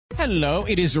Hello,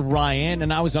 it is Ryan,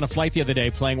 and I was on a flight the other day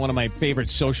playing one of my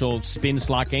favorite social spin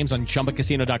slot games on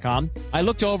ChumbaCasino.com. I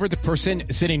looked over at the person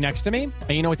sitting next to me, and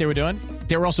you know what they were doing?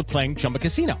 They were also playing Chumba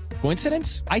Casino.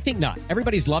 Coincidence? I think not.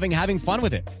 Everybody's loving having fun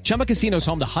with it. Chumba Casino is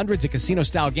home to hundreds of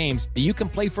casino-style games that you can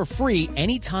play for free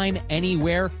anytime,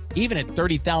 anywhere, even at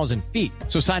 30,000 feet.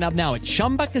 So sign up now at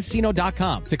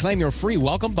ChumbaCasino.com to claim your free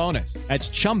welcome bonus. That's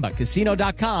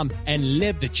ChumbaCasino.com and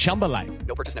live the Chumba life.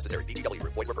 No purchase necessary. VGW.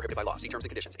 Void where prohibited by law. See terms and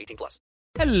conditions. 18 plus.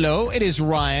 Hello, it is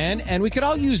Ryan, and we could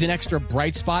all use an extra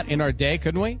bright spot in our day,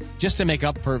 couldn't we? Just to make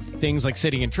up for things like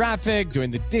sitting in traffic,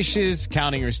 doing the dishes,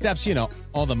 counting your steps, you know,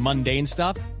 all the mundane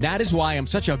stuff. That is why I'm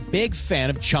such a big fan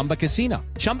of Chumba Casino.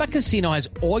 Chumba Casino has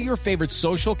all your favorite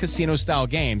social casino-style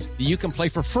games that you can play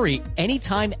for free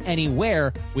anytime,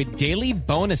 anywhere with daily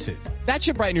bonuses. That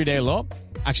should brighten your day a little.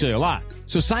 Actually, a lot.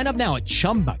 So sign up now at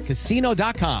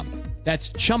ChumbaCasino.com.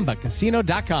 That's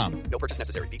ChumbaCasino.com. No purchase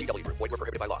necessary. VGW. Void where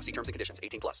prohibited by law. See terms and conditions.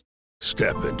 18 plus.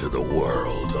 Step into the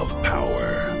world of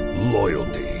power,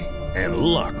 loyalty, and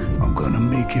luck. I'm gonna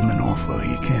make him an offer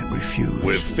he can't refuse.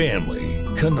 With family,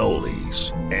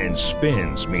 cannolis, and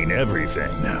spins mean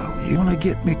everything. Now, you wanna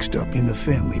get mixed up in the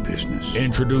family business.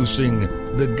 Introducing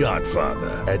The Godfather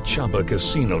at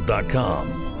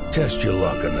ChumbaCasino.com. Test your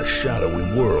luck in the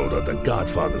shadowy world of The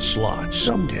Godfather slot.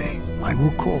 Someday, I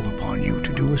will call upon you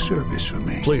to do a service for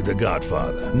me. Play The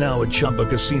Godfather now at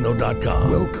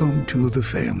ChumbaCasino.com. Welcome to the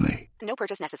family. No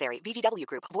purchase necessary. VGW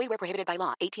Group. Void where prohibited by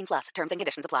law. 18 plus. Terms and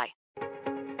conditions apply.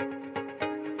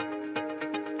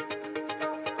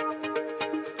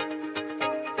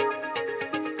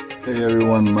 Hey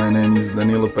everyone, my name is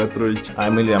Danilo Petrovic.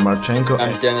 I'm Ilya Marchenko.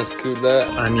 I'm Denis Kudla.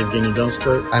 I'm Evgeny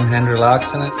Donskoy. I'm Henry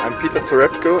Laxonen. I'm Peter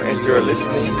Torebko, and you're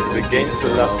listening to the Game to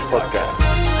Love podcast.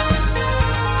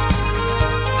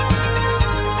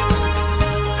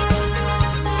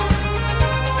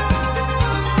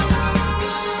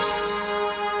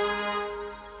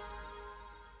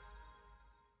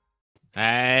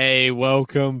 Hey,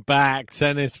 welcome back,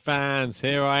 tennis fans.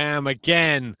 Here I am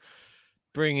again,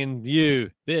 bringing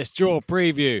you this draw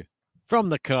preview from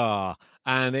the car.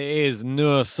 And it is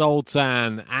Nur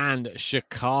Sultan and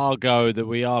Chicago that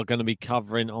we are going to be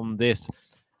covering on this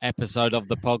episode of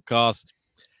the podcast.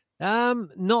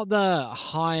 Not the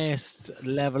highest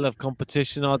level of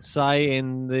competition, I'd say,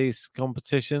 in these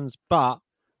competitions, but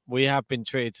we have been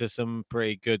treated to some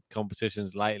pretty good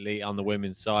competitions lately on the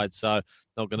women's side, so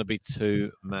not going to be too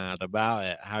mad about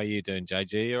it. How are you doing,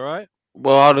 JG? You all right?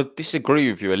 Well, I'll disagree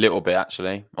with you a little bit,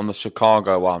 actually, on the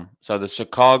Chicago one. So the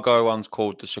Chicago one's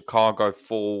called the Chicago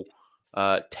Fall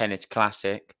Tennis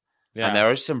Classic, and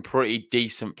there are some pretty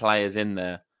decent players in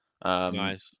there.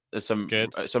 Nice. There's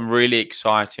some really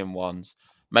exciting ones.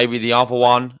 Maybe the other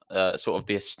one, sort of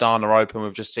the Astana Open,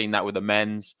 we've just seen that with the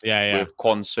men's, with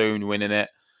Kwon Soon winning it.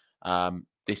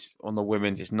 This on the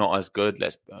women's is not as good,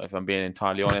 if I'm being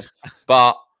entirely honest.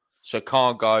 But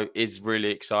Chicago is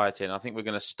really exciting. I think we're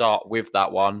going to start with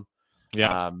that one.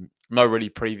 Yeah. No really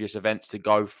previous events to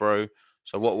go through.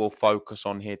 So what we'll focus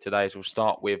on here today is we'll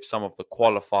start with some of the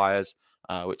qualifiers,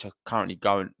 which are currently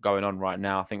going on right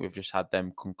now. I think we've just had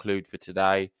them conclude for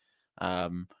today. But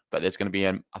there's going to be,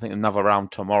 I think, another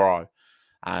round tomorrow.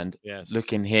 And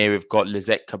looking here, we've got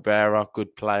Lizette Cabrera,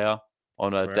 good player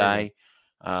on her day.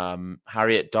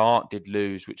 Harriet Dart did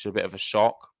lose, which is a bit of a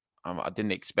shock. I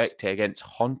didn't expect it against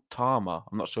Hontama.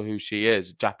 I'm not sure who she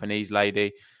is. A Japanese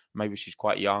lady. Maybe she's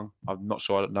quite young. I'm not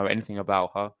sure. I don't know anything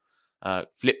about her.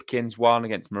 Flipkins won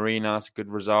against Marina. That's a good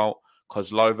result.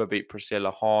 Kozlova beat Priscilla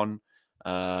Hon.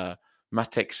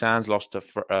 Matek Sands lost to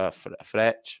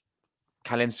Frech.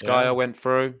 Kalinskaya went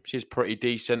through. She's pretty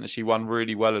decent. She won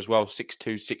really well as well.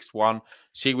 6-2, 6-1.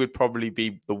 She would probably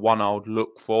be the one I would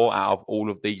look for out of all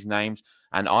of these names.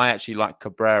 And I actually like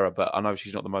Cabrera, but I know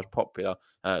she's not the most popular.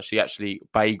 She actually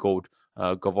bageled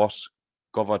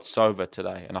Govodsova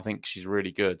today, and I think she's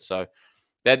really good. So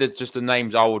they're just the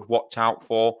names I would watch out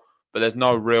for. But there's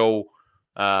no real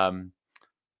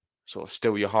sort of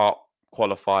steal your heart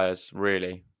qualifiers,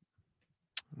 really.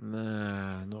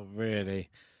 Nah, not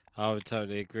really. I would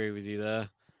totally agree with you there.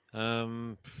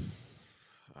 For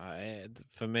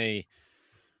me,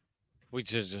 we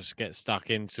should just get stuck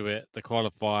into it. The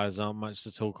qualifiers aren't much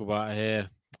to talk about here.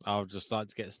 I would just like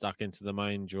to get stuck into the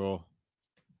main draw.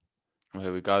 Well,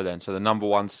 here we go then. So the number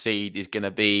one seed is going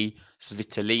to be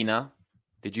Svitolina.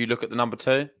 Did you look at the number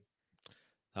two?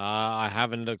 I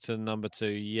haven't looked at the number two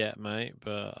yet, mate.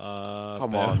 But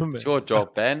come on, it's your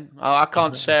job, Ben. I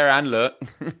can't share and look.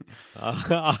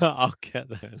 I'll get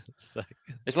there in a second.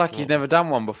 It's like he's never done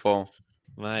one before,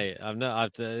 mate. I've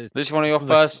not. This is one of your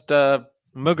first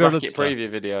bracket preview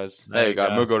videos. There you go,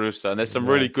 Muguruza. And there's some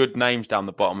really good names down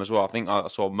the bottom as well. I think I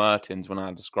saw Mertens when I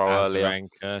had to scroll earlier.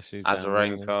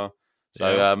 Azarenka.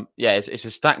 So, it's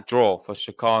a stacked draw for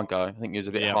Chicago. I think it was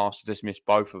a bit harsh to dismiss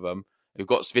both of them. We've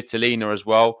got Svitolina as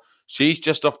well. She's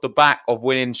just off the back of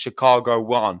winning Chicago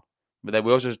 1. But there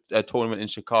was a tournament in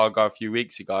Chicago a few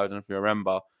weeks ago. I don't know if you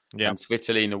remember. Yeah. And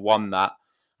Svitolina won that.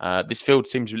 This field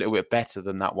seems a little bit better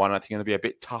than that one. I think it's going to be a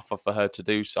bit tougher for her to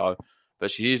do so.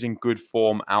 But she is in good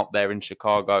form out there in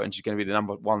Chicago, and she's going to be the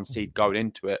number 1 seed going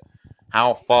into it.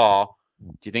 How far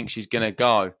do you think she's going to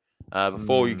go?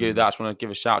 Before you do that, I just want to give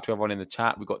a shout out to everyone in the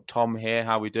chat. We've got Tom here.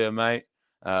 How we doing, mate?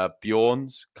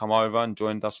 Bjorn's come over and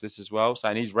joined us for this as well,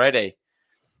 saying he's ready.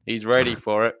 He's ready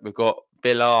for it. We've got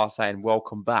Bill R saying,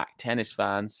 welcome back, tennis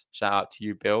fans. Shout out to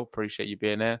you, Bill. Appreciate you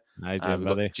being there. How you doing,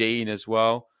 buddy? Got Gene as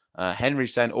well. Henry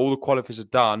saying all the qualifiers are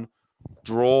done.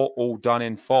 Draw all done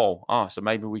in full. So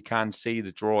maybe we can see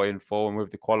the draw in full and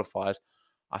with the qualifiers.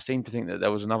 I seem to think that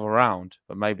there was another round,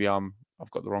 but maybe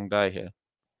I've got the wrong day here.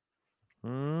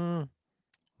 I'm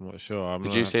not sure.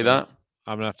 Did you see that?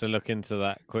 I'm gonna have to look into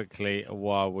that quickly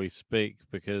while we speak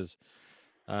because.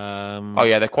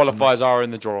 The qualifiers are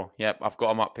in the draw. Yep, I've got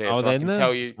them up here. So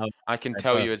I can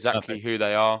tell you exactly who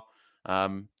they are. I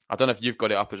don't know if you've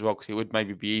got it up as well because it would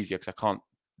maybe be easier because I can't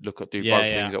do both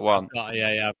things at once. I've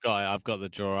got it. I've got the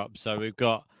draw up. So we've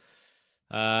got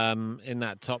in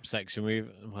that top section.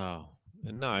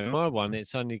 My one.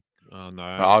 It's only. Oh no.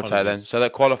 I'll tell you then. So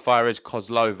that qualifier is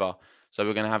Kozlova. So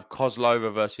we're going to have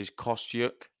Kozlova versus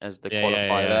Kostyuk as the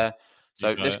qualifier there.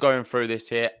 So let's go through this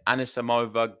here.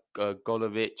 Anisimova,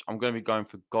 Golovic. I'm going to be going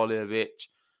for Golovic.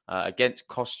 Against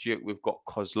Kostyuk, we've got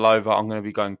Kozlova. I'm going to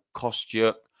be going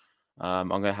Kostyuk. I'm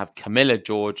going to have Camilla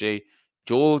Georgie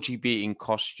beating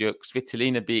Kostyuk,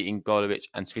 Svitolina beating Golovic,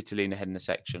 and Svitolina heading the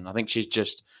section. I think she's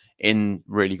just in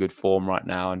really good form right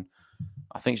now, and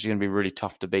I think she's going to be really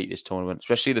tough to beat this tournament,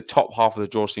 especially the top half of the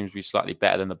draw seems to be slightly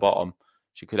better than the bottom.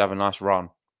 She could have a nice run.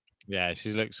 Yeah,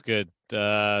 she looks good.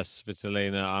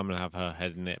 Svitolina, I'm going to have her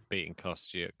heading it, beating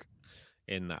Kostyuk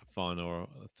in that final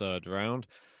third round.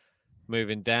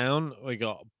 Moving down, we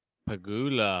got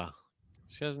Pegula.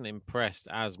 She hasn't impressed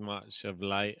as much of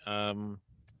late.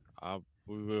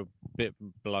 We were a bit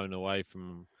blown away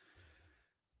from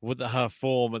her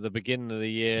form at the beginning of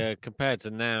the year compared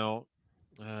to now.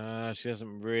 She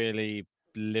hasn't really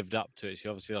lived up to it. She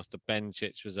obviously lost to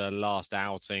Bencic, was her last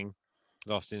outing.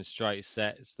 Lost in straight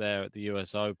sets there at the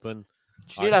US Open.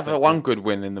 She did have one good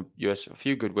win in the US, a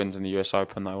few good wins in the US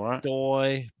Open though, right?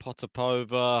 Doi,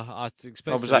 Potapova. I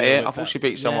expected. Was that it? I thought she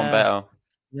beat someone better.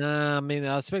 Nah, I mean,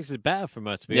 I expected better from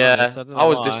her, to be honest. I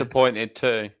was disappointed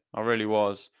too. I really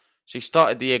was. She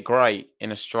started the year great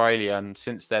in Australia and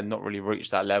since then not really reached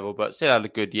that level, but still had a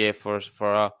good year for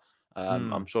her.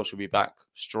 I'm sure she'll be back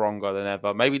stronger than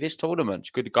ever. Maybe this tournament,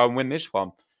 she could go and win this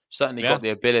one. Certainly got the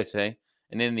ability.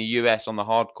 And in the US on the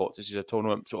hard courts, this is a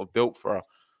tournament sort of built for her.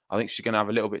 I think she's going to have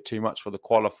a little bit too much for the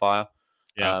qualifier.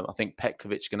 Yeah. I think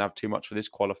Petkovic is going to have too much for this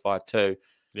qualifier too.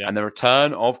 Yeah. And the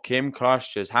return of Kim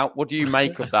Clijsters. What do you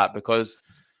make of that? Because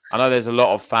I know there's a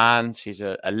lot of fans. She's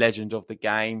a legend of the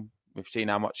game. We've seen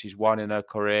how much she's won in her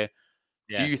career.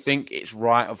 Yes. Do you think it's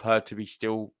right of her to be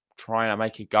still trying to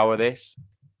make a go of this?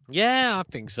 Yeah, I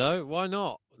think so. Why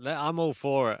not? I'm all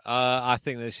for it. I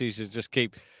think that she should just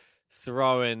keep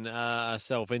throwing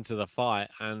herself into the fight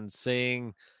and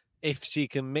seeing if she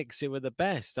can mix it with the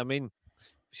best. I mean,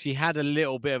 she had a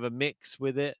little bit of a mix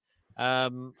with it.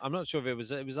 I'm not sure if it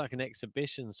was like an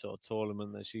exhibition sort of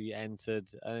tournament that she entered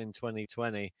in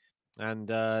 2020,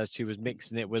 and she was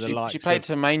mixing it with She played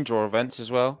some main draw events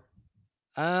as well.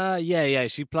 Yeah.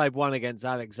 She played one against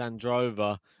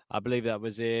Alexandrova. I believe that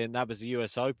was the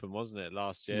US Open, wasn't it,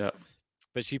 last year? Yeah.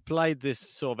 But she played this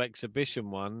sort of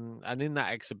exhibition one, and in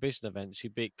that exhibition event, she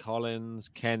beat Collins,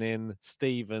 Kenin,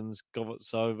 Stevens,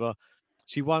 Govetsova.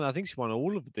 She won. I think she won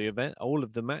all of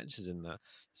the matches in that.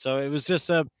 So it was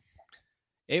just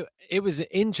it was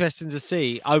interesting to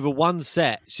see. Over one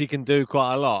set, she can do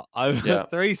quite a lot. Over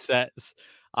 3 sets,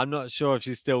 I'm not sure if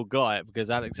she's still got it because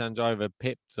Alexandrova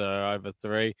pipped her over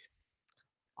 3.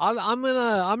 I'm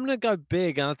gonna go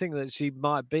big, and I think that she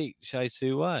might beat Shea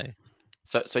Su Wei.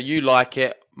 So you like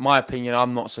it? My opinion,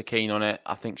 I'm not so keen on it.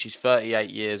 I think she's 38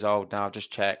 years old now. I've just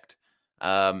checked.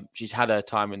 She's had her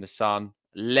time in the sun.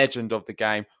 Legend of the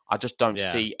game. I just don't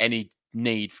see any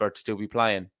need for her to still be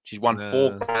playing. She's won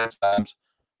 4 Grand Slams.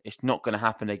 It's not going to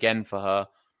happen again for her.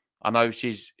 I know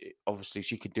she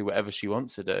could do whatever she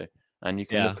wants to do. And you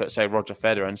can look at, say, Roger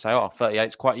Federer and say, 38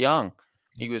 is quite young.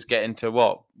 He was getting to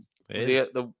what?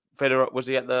 Was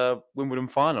he at the Wimbledon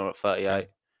final at 38?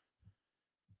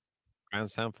 Grand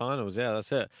Slam finals, yeah,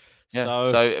 that's it. Yeah.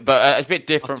 So, but it's a bit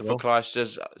different for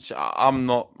Clijsters. I'm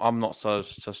not so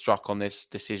struck on this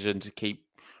decision to keep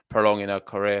prolonging her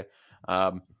career.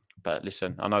 But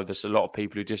listen, I know there's a lot of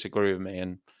people who disagree with me,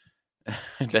 and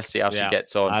let's see how she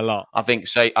gets on. A lot. I think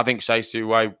Shea Su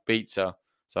Wei beats her,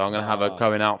 so I'm going to have her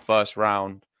going out first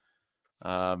round.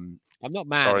 I'm not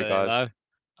mad sorry, at guys. it,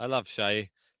 though. I love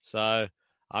Shea, so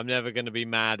I'm never going to be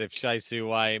mad if Shea Su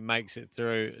Wei makes it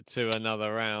through to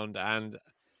another round, and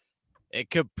it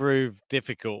could prove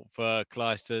difficult for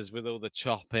Clijsters with all the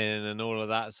chopping and all of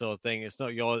that sort of thing. It's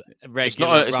not your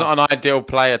regular. It's not an ideal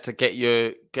player to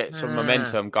get some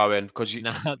momentum going, because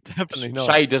definitely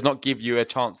not. Shea does not give you a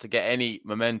chance to get any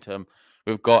momentum.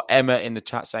 We've got Emma in the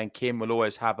chat saying Kim will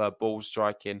always have her ball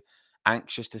striking,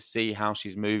 anxious to see how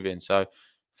she's moving. So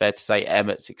fair to say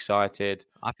Emmett's excited.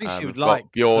 I think she would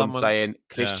like Bjorn saying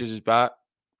Clijsters is back.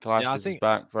 Clijsters is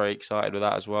back. Very excited with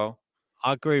that as well.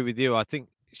 I agree with you. I think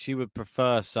she would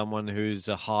prefer someone who's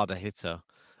a harder hitter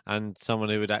and someone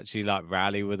who would actually like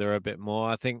rally with her a bit more.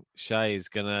 I think Shea is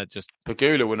gonna just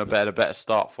Pegula would have been a better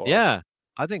start for her. Yeah,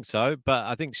 I think so. But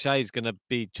I think Shea's gonna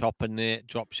be chopping it,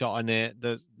 drop shotting it.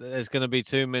 There's gonna be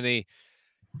too many.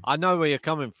 I know where you're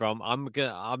coming from.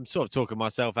 I'm sort of talking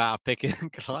myself out of picking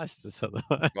Clijsters.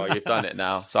 Well, you've done it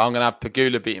now. So I'm going to have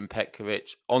Pegula beating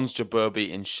Petkovic, Ons Jabeur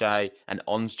beating Shea, and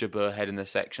Ons Jabeur heading the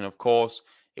section. Of course,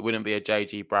 it wouldn't be a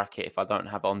JG bracket if I don't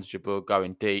have Ons Jabeur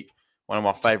going deep. One of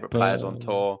my favourite players on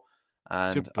tour.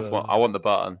 And I want the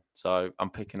button, so I'm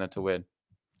picking her to win.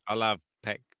 I'll have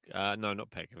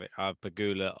not Petkovic. I have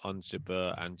Pegula, Ons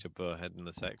Jabeur, and Jabeur heading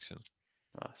the section.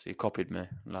 Oh, so you copied me.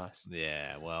 Nice.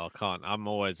 Yeah, well, I can't. I'm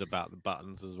always about the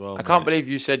buttons as well. I can't believe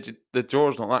you said the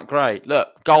draw's not that great.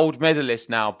 Look, gold medalist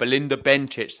now, Belinda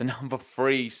Bencic, the number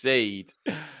 3 seed.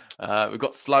 We've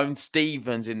got Sloane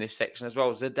Stephens in this section as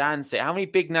well. Zidane. How many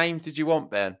big names did you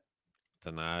want, Ben? I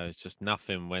don't know. It's just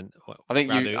nothing went. I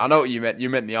know what you meant. You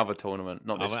meant the other tournament,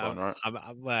 not this one, right?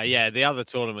 Well, yeah, the other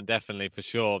tournament definitely for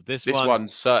sure. This one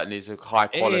certainly is a high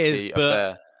quality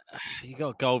affair. You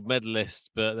got gold medalists,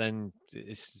 but then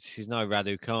she's no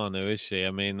Raducanu, is she?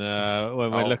 I mean,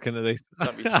 when we're looking at these,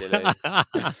 don't be silly.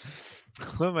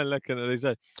 When we're looking at these,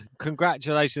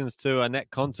 congratulations to Annette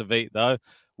Kontaveit though,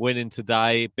 winning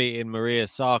today, beating Maria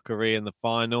Sakkari in the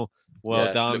final.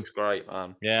 Well done. She looks great,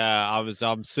 man. Yeah,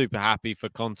 I'm super happy for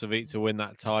Kontaveit to win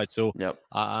that title. Yep.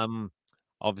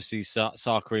 Obviously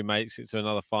Sakkari makes it to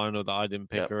another final that I didn't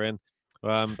pick her in.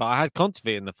 But I had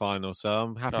Kontaveit in the final, so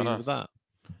I'm happy with that.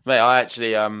 Mate, I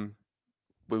actually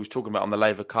we was talking about on the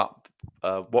Laver Cup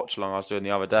watch along I was doing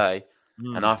the other day,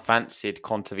 and I fancied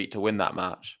Kontaveit to win that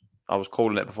match. I was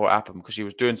calling it before it happened because she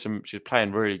was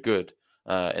playing really good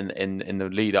in the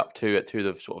lead up to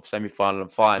the sort of semi-final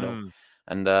and final.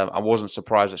 And I wasn't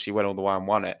surprised that she went all the way and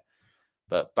won it.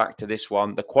 But back to this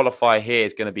one, the qualifier here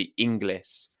is going to be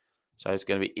Inglis. So it's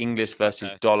going to be Inglis versus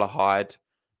Dollarhide.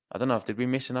 I don't know did we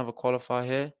miss another qualifier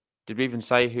here? Did we even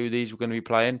say who these were going to be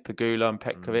playing? Pegula and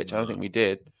Petkovic? I don't think we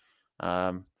did.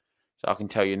 So I can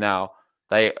tell you now.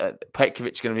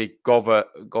 Petkovic is going to be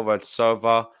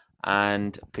Govardova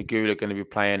and Pegula going to be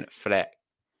playing Fleck.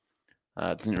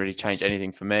 Doesn't really change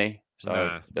anything for me.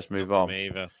 So let's move on. Me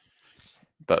either.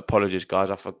 But apologies, guys.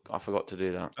 I forgot to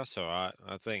do that. That's all right.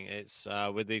 I think it's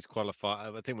with these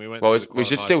qualifiers. I think we went. Well, we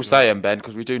should still say them, Ben,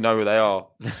 because we do know who they are.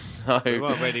 So... We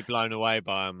weren't really blown away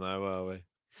by them, though, were we?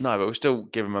 No, but we'll still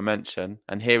give them a mention.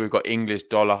 And here we've got English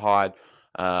Dollarhide.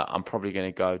 I'm probably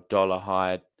going to go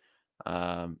Dollarhide.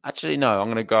 Actually, no, I'm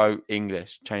going to go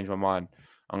English. Change my mind.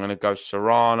 I'm going to go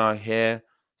Serrano here.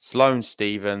 Sloane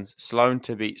Stephens. Sloane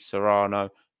to beat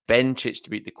Serrano. Bencic to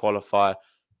beat the qualifier.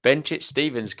 Bencic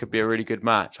Stephens could be a really good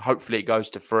match. Hopefully it goes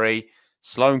to 3.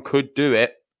 Sloane could do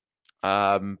it.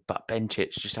 But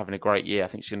Bencic just having a great year. I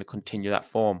think she's going to continue that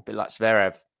form. A bit like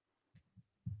Zverev.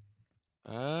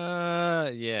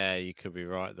 Yeah, you could be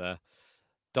right there.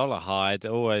 Dollarhide, I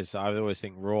always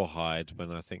think Rawhide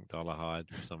when I think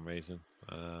Dollarhide for some reason.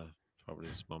 Probably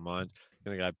just my mind.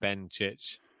 I'm going to go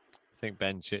Bencic. I think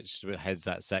Bencic heads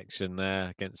that section there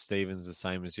against Stephens, the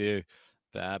same as you.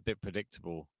 But a bit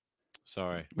predictable.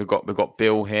 Sorry. We've got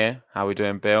Bill here. How are we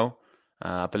doing, Bill?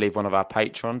 I believe one of our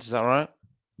patrons. Is that right?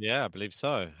 Yeah, I believe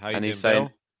so. How are you doing, he's Bill? Saying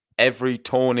every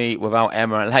tourney without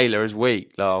Emma and Layla is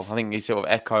weak, Lol. I think he's sort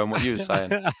of echoing what you were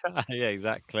saying. Yeah,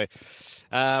 exactly.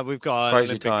 We've got an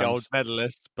Olympic gold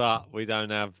medalist, but we don't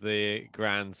have the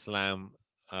Grand Slam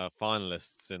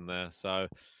finalists in there. So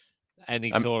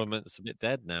any tournament's a bit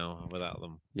dead now without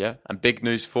them. Yeah, and big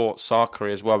news for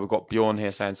Sakkari as well. We've got Bjorn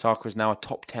here saying Sakkari is now a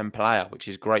top 10 player, which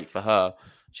is great for her.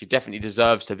 She definitely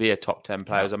deserves to be a top 10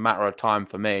 player. It's a matter of time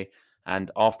for me.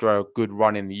 And after a good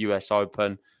run in the US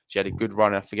Open, She had a good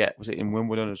run. I forget, was it in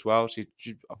Wimbledon as well?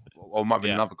 Or it might be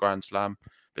another Grand Slam.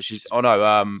 But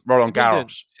Roland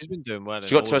Garros. She's been doing well.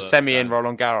 She got to a semi in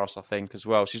Roland Garros, I think, as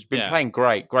well. She's been playing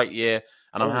great year.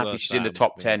 And I'm happy she's in the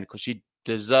top 10 because she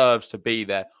deserves to be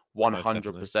there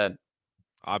 100%.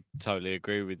 I totally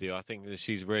agree with you. I think that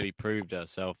she's really proved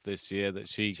herself this year that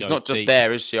she's not just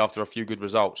there, is she, after a few good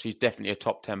results? She's definitely a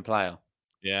top 10 player.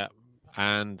 Yeah.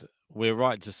 And we're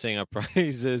right to sing her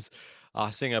praises. I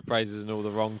sing her praises in all the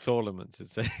wrong tournaments, it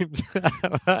seems.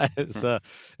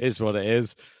 It's what it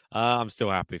is. I'm still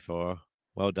happy for her.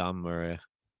 Well done, Maria.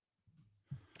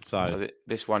 So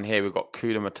this one here, we've got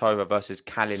Kudermetova versus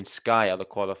Kalinskaya, the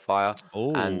qualifier.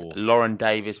 Ooh. And Lauren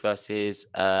Davis versus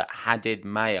Hadid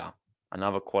Maya,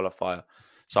 another qualifier.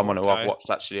 Someone who I've watched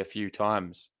actually a few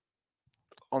times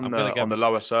on the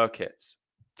lower circuits.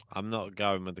 I'm not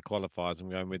going with the qualifiers. I'm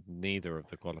going with neither of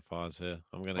the qualifiers here.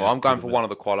 I'm going for one of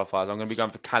the qualifiers. I'm going to be going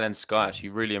for Kalinskaya. She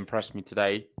really impressed me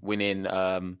today, winning.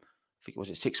 I think was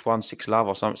it 6-1, 6-love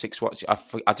or something.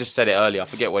 6-1. I just said it earlier. I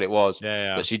forget what it was.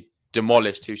 Yeah. But she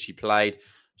demolished who she played.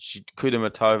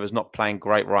 Kudermetova's not playing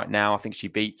great right now. I think she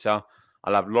beats her.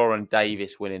 I'll have Lauren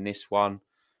Davis winning this one.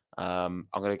 I'm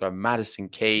going to go Madison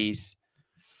Keys.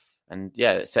 And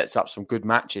yeah, it sets up some good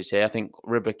matches here. I think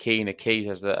Rybakina Keys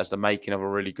has the making of a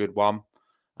really good one.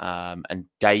 And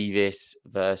Davis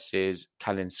versus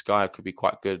Kalinskaya could be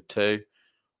quite good too.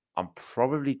 I'm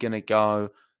probably going to go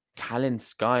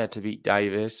Kalinskaya to beat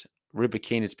Davis,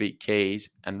 Rybakina to beat Keys,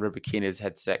 and Rybakina's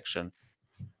head section.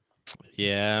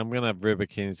 Yeah, I'm going to have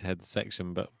Rybakina's head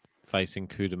section, but facing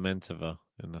Kudermetova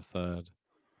in the third.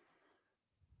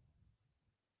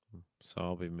 So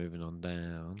I'll be moving on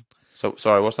down. So,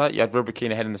 sorry, what's that? You had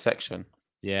Rybakina head in the section?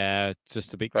 Yeah,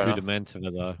 just a bit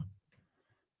Kudermetova, though.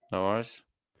 No worries.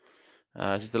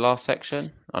 Is this the last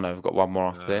section? Oh, no, we've got one more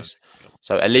after this.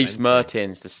 So, Elise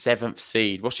Mertens, the 7th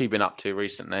seed. What's she been up to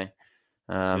recently?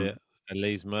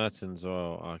 Elise Mertens,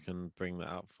 well, I can bring that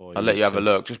up for you. I'll let you have a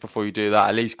look. Just before you do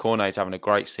that, Elise Cornet's having a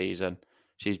great season.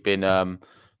 She's been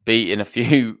beating a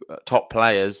few top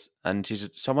players, and she's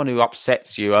someone who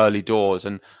upsets you early doors.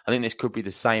 And I think this could be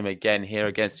the same again here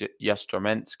against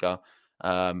Jastromenska.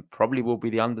 Probably will be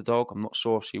the underdog. I'm not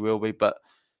sure if she will be, but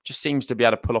just seems to be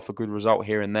able to pull off a good result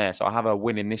here and there. So I have her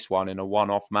winning this one in a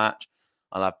one-off match.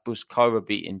 I'll have Buskova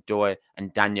beating Doi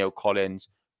and Danielle Collins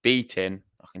beating.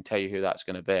 I can tell you who that's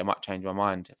going to be. I might change my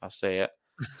mind if I see it.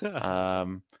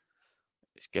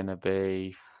 It's going to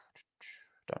be...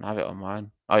 Don't have it on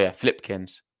mine. Oh, yeah,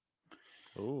 Flipkins.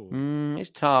 It's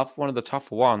tough. One of the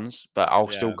tougher ones, but I'll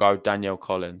still go Danielle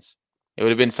Collins. It would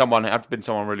have been someone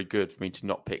really good for me to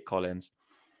not pick Collins.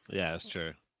 Yeah, that's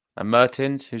true. And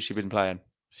Mertens, who's she been playing?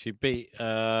 She beat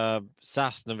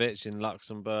Sasnovich in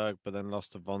Luxembourg, but then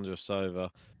lost to Vondrousova.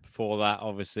 Before that,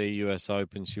 obviously, US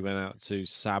Open, she went out to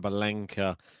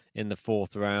Sabalenka in the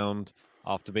 4th round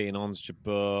after beating Ons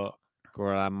Jabeur,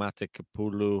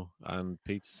 Grammatikapoulou, and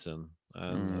Peterson.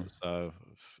 And so,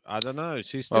 I don't know.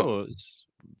 She's still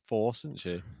fourth, isn't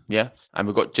she? Yeah. And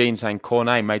we've got Jean saying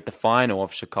Cornet made the final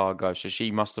of Chicago, so she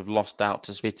must have lost out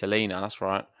to Svitolina. That's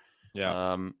right.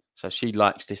 Yeah. So she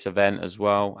likes this event as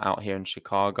well out here in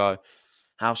Chicago.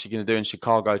 How's she going to do in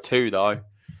Chicago too, though?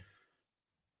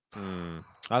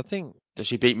 I think... Does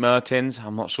she beat Mertens?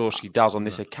 I'm not sure she does on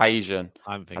this occasion.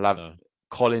 I don't think I'll have so.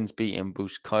 Collins beating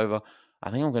Buskova. I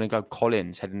think I'm going to go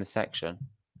Collins heading the section.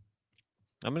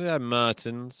 I'm going to go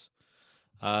Mertens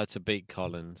to beat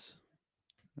Collins.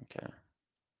 Okay.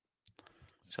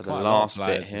 So the last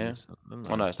bit here.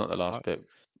 Oh, no, it's not the last bit.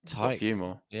 Got a few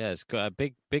more. Yeah, it's got a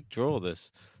big draw,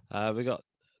 this. We got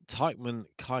Teichmann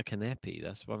Kaikanepi.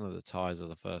 That's one of the ties of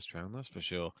the first round, that's for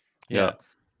sure. Yeah.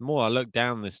 The more I look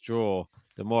down this draw,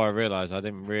 the more I realise I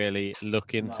didn't really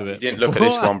look into it. You didn't look at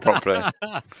this one properly.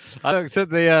 I looked at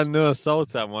the Nur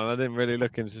Sultan one. I didn't really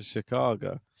look into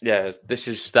Chicago. Yeah, this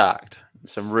is stacked.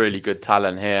 Some really good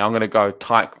talent here. I'm going to go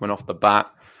Teichmann off the bat.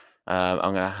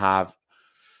 I'm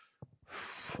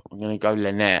going to go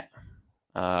Lynette.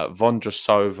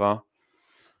 Vondrousova.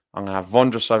 I'm going to have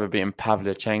Vondrousova beating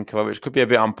Pavlyuchenkova, which could be a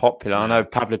bit unpopular. I know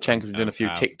Pavlyuchenkova's been doing a few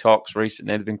TikToks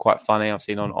recently. They've been quite funny. I've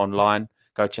seen online.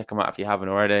 Go check them out if you haven't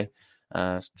already.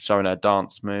 Showing her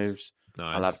dance moves.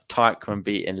 Nice. I'll have Teichmann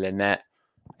beating Lynette.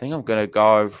 I think I'm going to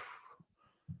go... I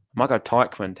might go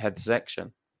Teichmann to head the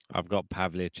section. I've got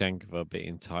Pavlyuchenkova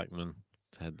beating Teichmann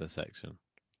to head the section.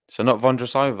 So not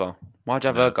Vondrousova. Why'd you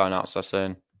have her going out so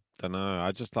soon? Don't know.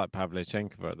 I just like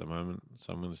Pavlyuchenkova at the moment,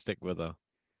 so I'm going to stick with her.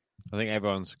 I think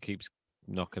everyone keeps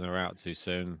knocking her out too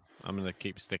soon. I'm going to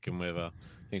keep sticking with her.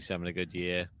 I think she's having a good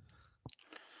year.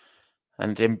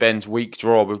 And in Ben's week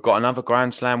draw, we've got another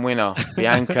Grand Slam winner,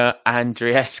 Bianca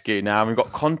Andreescu. Now we've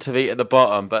got Kontaveit at the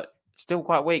bottom, but still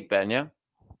quite weak, Ben. Yeah.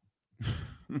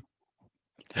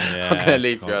 Yeah, I'm gonna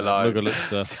leave you alone.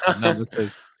 Muguruza, number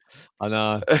 2. I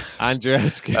know.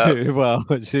 Andreescu. Well,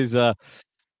 she's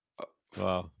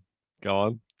well, go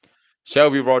on.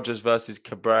 Shelby Rogers versus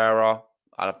Cabrera.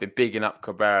 I've been bigging up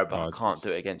Cabrera, but I can't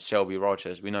do it against Shelby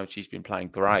Rogers. We know she's been playing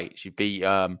great. She beat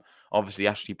obviously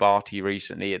Ashley Barty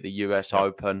recently at the US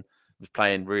Open. Was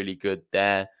playing really good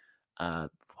there. I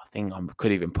think I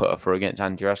could even put her for against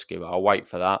Andreescu, but I'll wait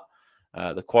for that.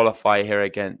 The qualifier here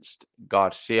against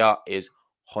Garcia is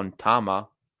Hontama.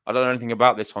 I don't know anything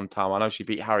about this Hontama. I know she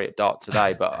beat Harriet Dart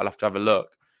today, but I'll have to have a look.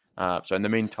 So in the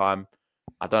meantime,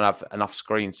 I don't have enough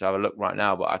screens to have a look right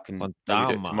now, but I can maybe do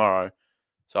it tomorrow.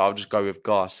 So I'll just go with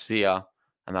Garcia,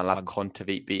 and I'll have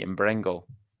Kontaveit beating Brengel.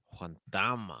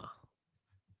 Hontama.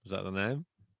 Is that the name?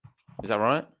 Is that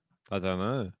right? I don't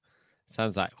know.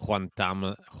 Sounds like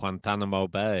Guantanamo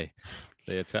Bay.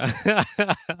 You're trying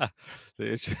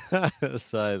to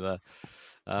say that.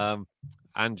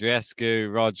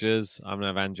 Andreescu, Rogers. I'm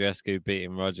going to have Andreescu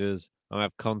beating Rogers. I'm going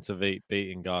to have Kontaveit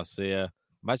beating Garcia.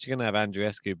 I'm actually going to have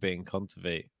Andreescu beating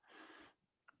Kontaveit.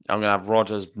 I'm going to have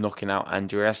Rogers knocking out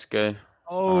Andreescu.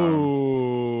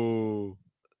 Oh.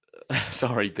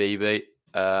 Sorry, BB.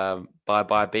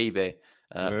 Bye-bye, BB.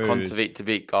 Kontaveit to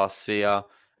beat Garcia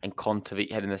and Kontaveit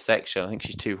heading the section. I think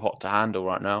she's too hot to handle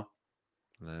right now.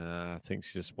 I think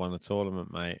she just won a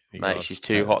tournament, mate. She's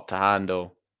too hot to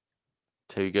handle.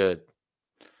 Too good.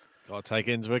 Got to take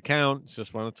it into account. She's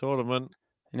just won a tournament.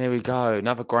 And here we go.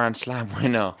 Another Grand Slam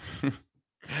winner.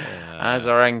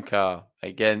 Azarenka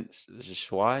against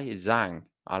Zhang.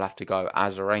 I'll have to go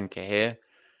Azarenka here.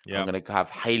 Yep. I'm going to have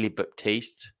Hailey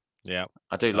Baptiste. Yeah,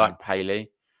 I do like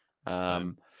Hailey.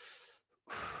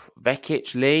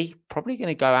 Vekic Lee, probably going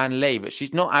to go Anne Lee, but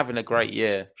she's not having a great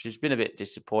year. She's been a bit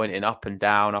disappointing, up and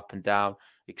down.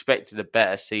 Expected a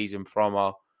better season from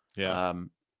her. Yeah.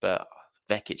 But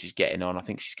Vekic is getting on. I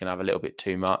think she's going to have a little bit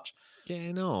too much.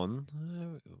 Getting on?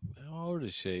 How old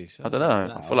is she? I don't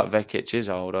know. I feel like Vekic is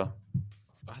older.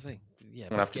 I think, yeah. I'm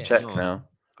going to have to check now.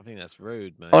 I think that's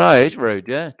rude, mate. Oh, no, it's rude,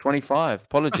 yeah. 25.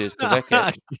 Apologies to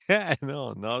Vekic. Getting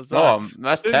on. I was like,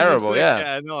 that's terrible, yeah.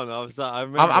 Getting on. I was like,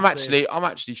 I'm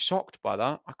actually shocked by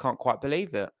that. I can't quite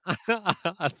believe it.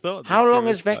 I thought. How long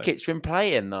has Vekic been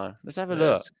playing, though? Let's have a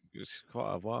look. It's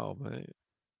quite a while, mate.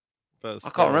 But I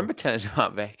can't remember telling you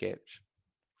about Vekic.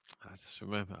 I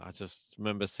just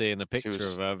remember seeing a picture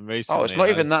of her recently. Oh, it's not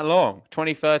even that long.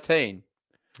 2013.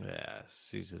 Yeah,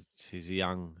 she's a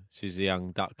young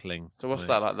duckling. So what's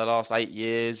that, like the last 8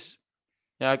 years?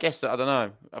 Yeah, I guess I don't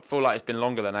know. I feel like it's been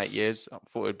longer than 8 years. I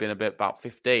thought it'd been about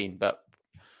 15, but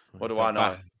what do I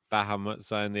know? Bahamut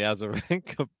saying the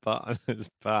Azarenka button is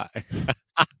back.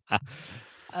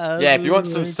 Yeah, if you want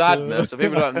some sadness, if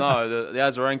people don't know, the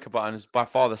Azarenka button is by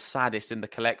far the saddest in the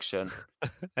collection.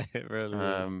 It really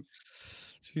is.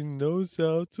 She knows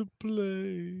how to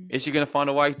play. Is she going to find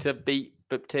a way to beat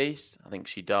Baptiste? I think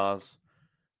she does.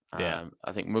 Yeah.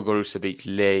 I think Muguruza beats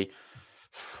Lee.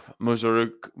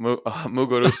 Muguruza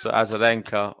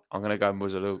Azarenka. I'm going to go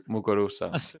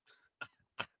Muguruza.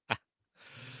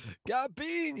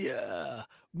 Gabinia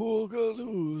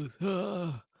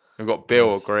Muguruza. We've got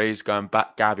Bill agrees, going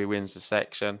back. Gabby wins the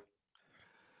section.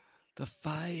 The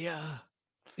fire.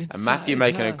 And Matthew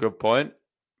making a good point.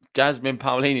 Jasmine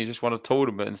Paolini just won a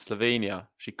tournament in Slovenia.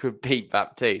 She could beat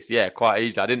Baptiste. Yeah, quite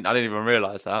easily. I didn't even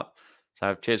realise that.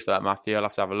 So cheers for that, Matthew. I'll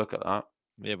have to have a look at that.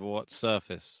 Yeah, but what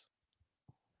surface?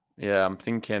 Yeah, I'm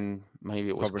thinking maybe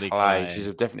it was probably clay. She's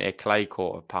definitely a clay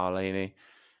court of Paolini.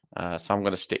 So I'm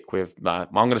going to stick with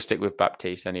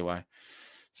Baptiste anyway.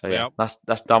 So yeah,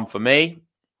 that's done for me.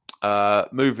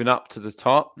 Moving up to the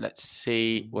top. Let's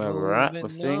see where we're at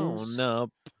with things.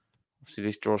 Obviously,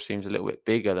 this draw seems a little bit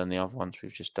bigger than the other ones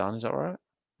we've just done. Is that right?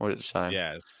 Or is it the same?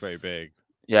 Yeah, it's pretty big.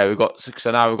 Yeah, now we've got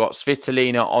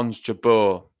Svitolina Ons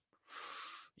Jabeur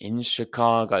in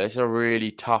Chicago. This is a really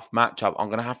tough matchup. I'm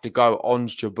going to have to go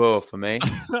Ons Jabeur for me.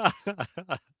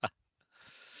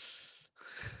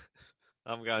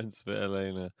 I'm going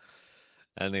Svitolina.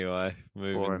 Anyway,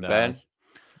 moving down. Ben.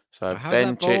 So how's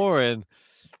that boring?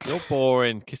 You're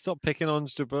boring. Stop picking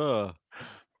Ons Jabeur.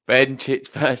 Bencic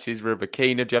versus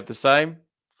Rybakina. Do you have the same?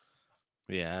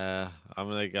 Yeah, I'm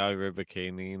going to go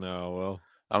Rybakina. You know I will.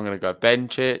 I'm going to go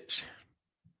Bencic.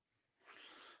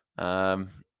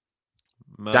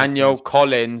 Danielle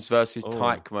Collins versus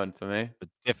Teichmann for me.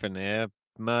 Different here.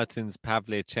 Mertens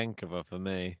Pavlyuchenkova for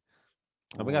me.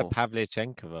 I'm going to go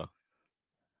Pavlyuchenkova.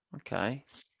 Okay.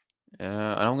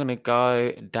 And I'm going to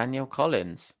go Danielle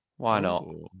Collins. Why not?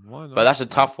 Why not? But that's a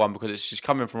tough one because she's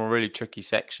coming from a really tricky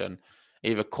section.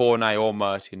 Either Cornet or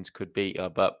Mertens could beat her,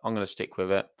 but I'm going to stick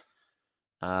with it.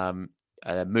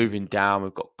 Moving down,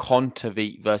 we've got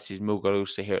Kontaveit versus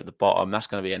Muguruza here at the bottom. That's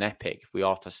going to be an epic if we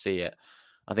are to see it.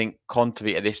 I think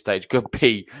Kontaveit at this stage could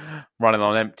be running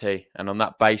on empty. And on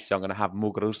that basis, I'm going to have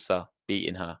Muguruza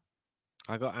beating her.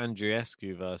 I got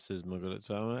Andreescu versus Muguruza.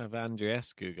 So I'm going to have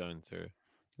Andreescu going through.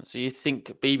 So you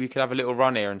think Bibi could have a little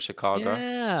run here in Chicago?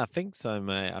 Yeah, I think so,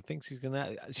 mate. I think she's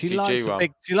gonna. She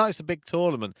likes a big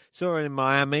tournament. Saw her in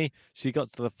Miami. She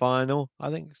got to the final. I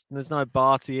think there's no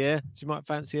Barty here. She might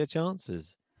fancy her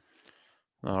chances.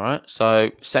 All right.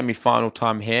 So semi-final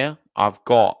time here. I've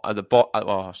got at the bottom.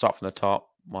 Well, I'll start from the top.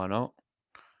 Why not?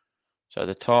 So at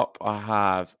the top, I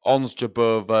have Ons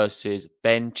Jabeur versus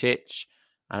Bencic,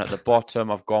 and at the bottom,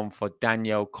 I've gone for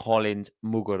Danielle Collins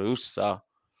Muguruza.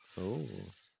 Oh.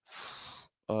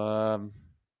 Do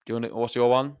you want? What's your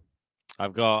one?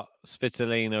 I've got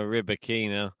Svitolina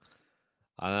Rybakina.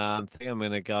 And I think I'm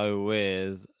going to go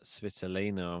with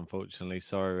Svitolina, unfortunately.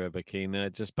 Sorry,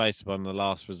 Rybakina. Just based upon the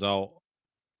last result.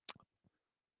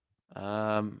 She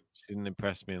didn't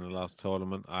impress me in the last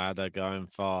tournament. I had her going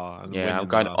far. And I'm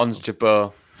going Ons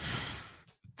Jabeur.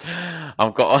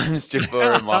 I've got Ons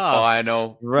Jabeur in my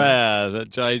final. Rare that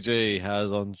JG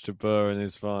has Ons Jabeur in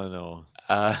his final.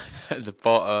 At the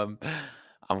bottom,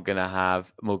 I'm going to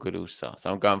have Muguruza. So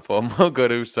I'm going for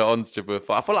Muguruza on Jabeur.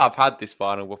 I feel like I've had this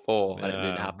final before and it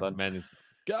didn't happen.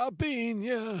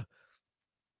 Garbine.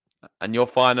 And your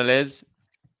final is?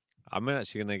 I'm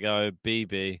actually going to go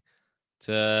BB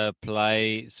to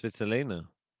play Svitolina.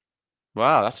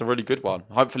 Wow, that's a really good one.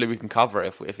 Hopefully we can cover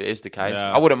it if it is the case.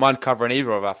 Yeah. I wouldn't mind covering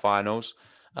either of our finals.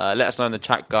 Let us know in the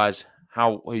chat, guys,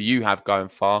 who you have going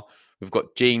far. We've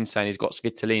got Gene saying he's got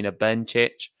Svitolina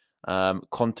Bencic,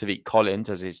 Kontaveit Collins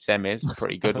as his semis,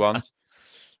 pretty good ones.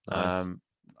 Nice.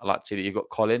 I like to see that you've got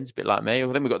Collins, a bit like me. I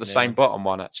think we've got the same bottom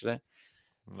one, actually.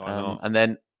 And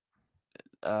then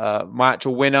my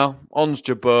actual winner, Ons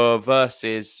Jabeur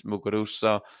versus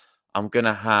Muguruza. I'm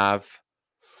gonna have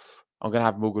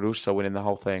Muguruza winning the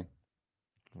whole thing.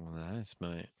 Nice,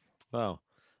 mate. Well,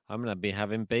 I'm gonna be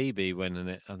having BB winning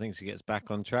it. I think she gets back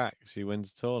on track. She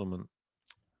wins the tournament.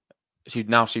 She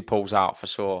pulls out for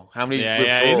sure. How many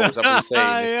withdrawals have we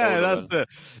seen?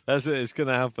 That's it. It's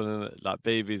gonna happen, isn't it? Like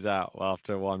BB's out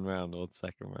after one round or the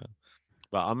second round.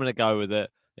 But I'm gonna go with it.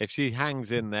 If she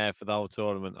hangs in there for the whole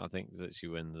tournament, I think that she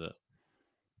wins it.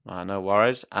 No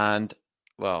worries. And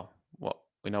well,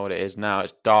 we know what it is now.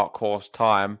 It's dark horse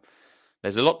time.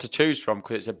 There's a lot to choose from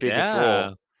because it's a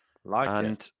bigger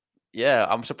draw. Yeah,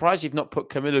 I'm surprised you've not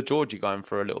put Camilla Giorgi going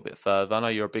for a little bit further. I know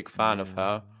you're a big fan of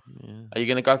her. Yeah. Are you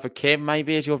going to go for Kim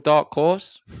maybe as your dark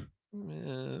horse?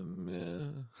 Yeah.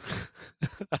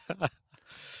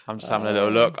 I'm just having a little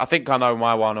look. I think I know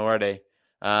my one already.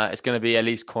 It's going to be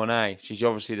Elise Cornet. She's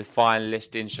obviously the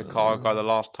finalist in Chicago the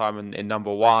last time in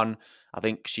number one. I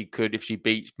think she could, if she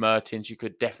beats Mertens, she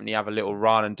could definitely have a little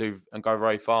run and go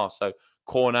very far. So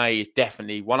Cornet is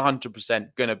definitely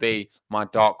 100% going to be my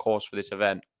dark horse for this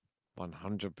event.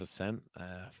 100%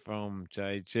 from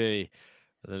JG,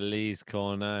 the Elise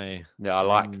Cornet. Yeah, I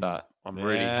like that. I'm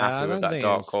really happy with that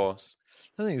dark horse.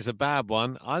 I think it's a bad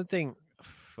one. I think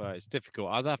it's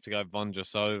difficult. I'd have to go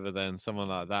Vondrasova then, someone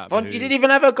like that. You didn't even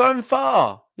have her going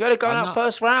far. You had her going out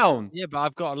first round. Yeah, but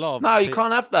I've got a lot of... No, you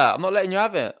can't have that. I'm not letting you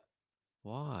have it.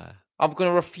 Why? I'm going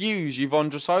to refuse you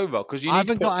Vondrasova because you I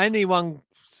haven't got anyone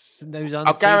who's unseeded.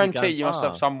 I guarantee you must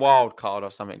have some wild card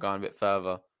or something going a bit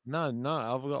further. No,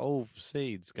 I've got all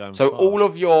seeds going. So far. all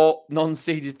of your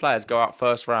non-seeded players go out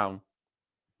first round.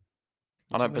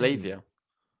 I don't believe you.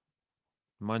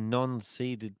 My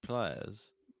non-seeded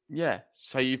players? Yeah.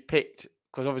 So you've picked,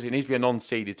 because obviously it needs to be a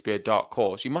non-seeded to be a dark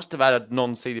horse. You must have had a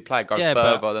non-seeded player go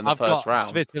further than the first round.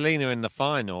 I've got Svitolina in the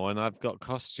final, and I've got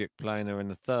Kostyuk playing her in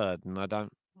the third, and I think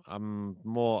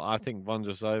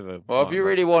Vondrasova. Well, if you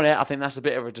really want it, I think that's a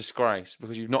bit of a disgrace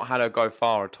because you've not had her go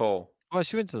far at all. Well,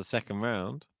 she went to the second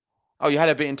round. Oh, you had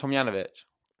her beating Tomjanovic?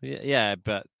 Yeah,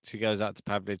 but she goes out to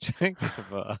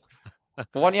Pavlyuchenkova. Well,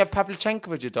 why don't you have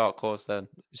Pavlyuchenkova as your dark horse then?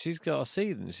 She's got a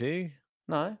seed, isn't she?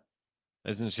 No.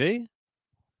 Isn't she?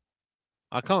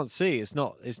 I can't see. It's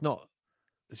not. She's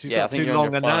got too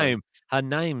long a name. Her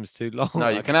name's too long. No,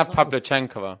 you can have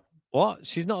Pavlyuchenkova. What?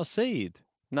 She's not a seed?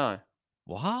 No.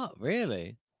 What?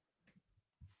 Really?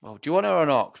 Well, do you want her or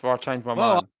not? Before I change my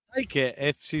mind. I'll take it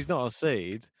if she's not a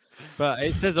seed. But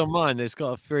it says on mine it's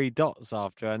got 3 dots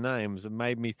after her names and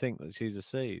made me think that she's a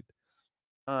seed.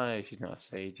 Oh, she's not a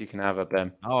seed. You can have her,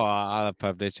 Ben. Oh, I'll have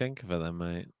Pavlyuchenko for them,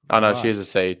 mate. Oh, no, she is a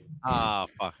seed. Ah,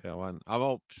 fuck, I won't. I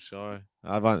won't. Sorry,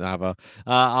 I won't have her.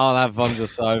 I'll have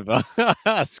Vondrousova.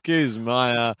 Excuse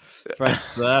my French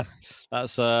there.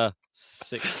 That's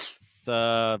 6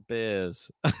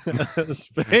 beers.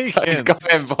 Speaking. So he's got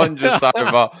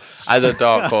Vondrousova as a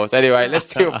dark horse. Anyway, let's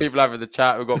see what people have in the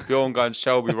chat. We've got Bjorn going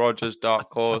Shelby Rogers,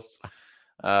 dark horse.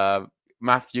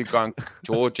 Matthew going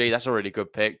Georgie. That's a really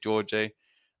good pick, Georgie.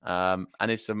 Edgar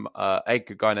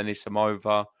going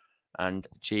Anisimova and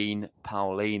Jean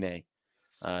Paolini.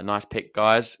 Nice pick,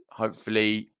 guys.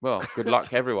 Hopefully, good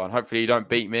luck, everyone. Hopefully you don't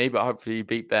beat me, but hopefully you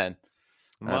beat Ben.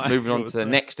 Moving on to the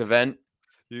next event.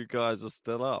 You guys are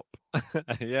still up.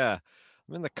 Yeah.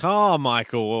 I'm in the car,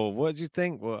 Michael. Well, what do you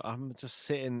think? Well, I'm just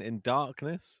sitting in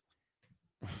darkness.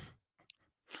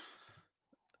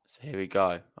 So here we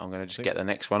go. I'm going to just get the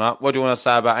next one up. What do you want to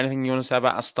say about anything you want to say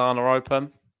about Astana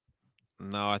Open?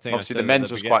 No, I think obviously the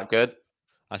men's was quite good.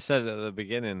 I said it at the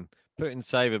beginning. Putting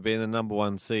Saver being the number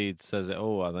 1 seed says it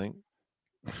all, I think.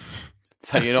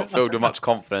 So you're not filled with much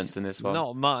confidence in this one?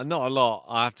 Not a lot,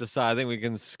 I have to say. I think we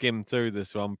can skim through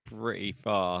this one pretty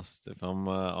fast, if I'm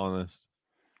honest.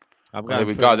 Here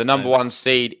we go. The number 1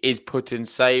 seed is Putin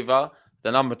Saver.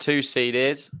 The number 2 seed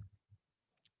is?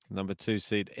 Number 2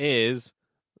 seed is...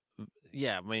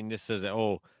 Yeah, I mean, this says it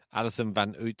all. Alison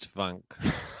van Uytvanck.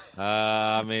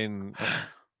 I mean,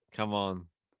 come on.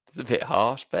 It's a bit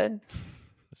harsh, Ben.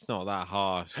 It's not that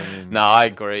harsh. I mean, no, I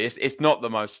agree. It's not the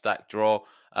most stacked draw.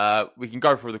 We can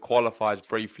go through the qualifiers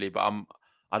briefly, but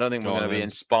I don't think we're going to be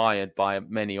inspired by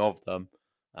many of them.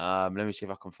 Let me see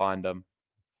if I can find them.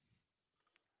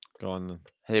 Go on then.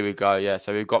 Here we go. Yeah,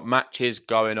 so we've got matches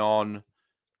going on.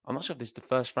 I'm not sure if this is the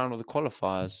first round of the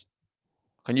qualifiers.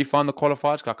 Can you find the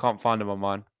qualifiers? Because I can't find them on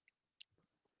mine.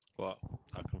 Well,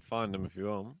 I can find them if you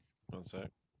want. One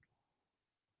sec.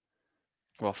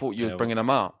 Well, I thought you were bringing them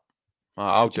up.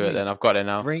 Right, I'll do it then. I've got it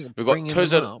now. We've got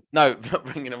Tuzar. No, not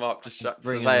bringing them up. Just say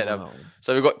them.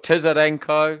 So we've got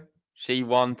Tuzarenko. She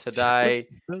won today.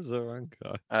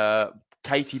 Tuzarenko.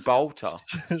 Katie Bolter.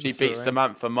 She beat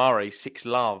Samantha Murray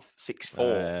 6-love,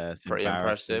 6-4. Pretty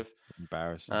impressive.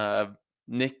 Embarrassing.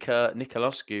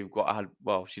 Nikoloscu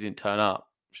she didn't turn up.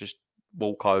 Just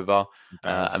walkover.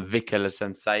 And Vikela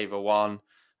Senseva won.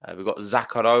 We've got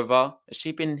Zakharova. Has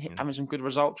she been having some good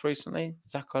results recently?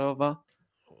 Zakharova?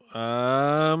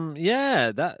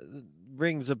 Yeah, that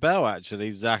rings a bell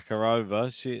actually. Zakharova.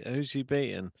 Who's she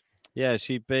beaten? Yeah,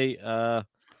 she beat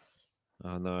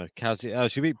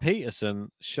she beat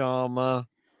Peterson, Sharma.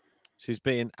 She's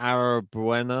beaten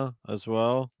Arabuena as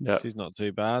well. Yeah, she's not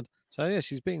too bad. So yeah,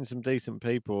 she's beaten some decent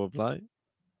people of late.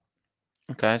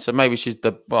 Okay, so maybe she's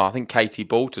I think Katie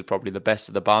Bolter's probably the best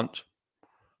of the bunch.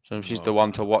 So she's the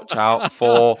one to watch out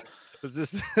for. Is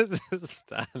this the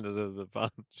standard of the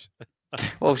bunch?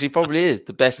 Well, she probably is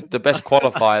the best. The best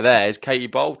qualifier there is Katie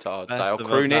Bolter, I'd say, or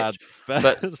Krunic.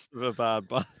 Best of a bad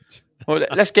bunch. Well,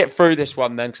 let's get through this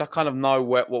one then, because I kind of know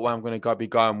what way I'm going to be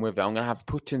going with it. I'm going to have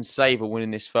Putin Saver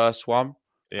winning this first one.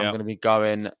 Yeah. I'm going to be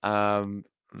going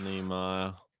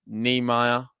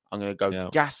Niemeyer. I'm going to go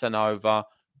Gasanova.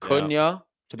 Cunha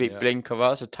to beat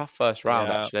Blinkova. It's a tough first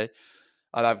round, actually.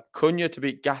 I'll have Cunha to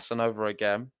beat Gasanova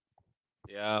again.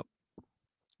 Yeah.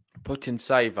 Putin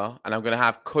Saver, and I'm going to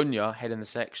have Cunha head in the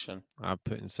section. I'm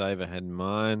putting Saver head in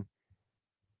mine.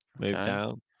 Move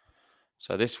down.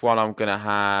 So this one I'm going to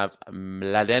have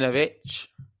Mladenovic,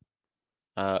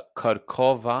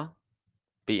 Kurkova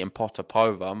beating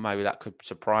Potapova. Maybe that could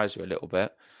surprise you a little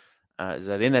bit.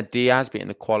 Zarina Diaz beating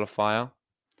the qualifier.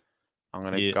 I'm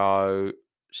going to go...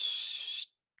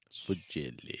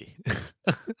 Vagelli. Do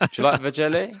you like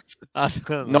Vagelli?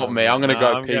 Not me. I'm going to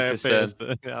go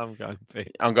Peterson. I'm going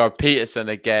Peterson. I'm going Peterson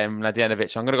again.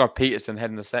 Mladenovic. I'm going to go Peterson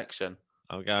head in the section.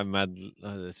 I'm going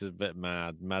this is a bit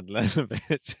mad.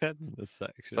 Mladenovic head in the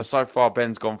section. So far,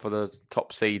 Ben's gone for the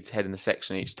top seeds head in the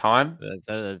section each time.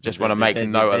 Just want to make a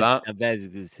note of that.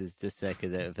 This is just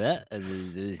second of that.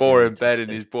 Boring Ben in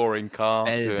his boring car.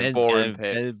 Doing boring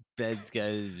picks.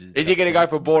 Is he going to go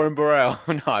for boring Burrell?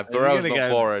 No, Burrell's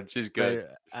not boring. She's good.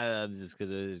 I'm just going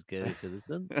to go for this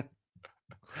one.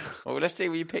 Well, let's see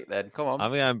what you pick then. Come on.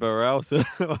 I'm going Burrell.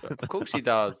 Of course he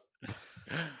does.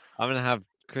 I'm going to have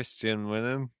Christian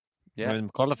winning. Yeah.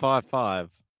 Qualify 5.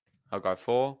 I'll go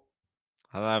 4.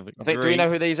 I'll have do we know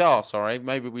who these are? Sorry,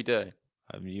 maybe we do.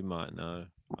 You might know.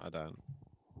 I don't.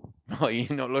 Oh,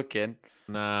 you're not looking?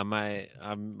 Nah, mate.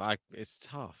 It's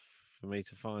tough for me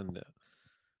to find it.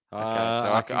 Okay,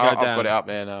 so I've got it up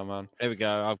there now, man. There we go.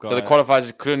 I've got the qualifiers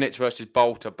is Krunic versus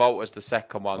Bolter. Bolter's the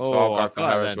second one, so I'll go for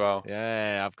her as well.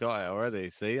 Yeah, I've got it already.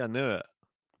 See, I knew it.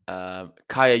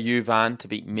 Kaya Juvan to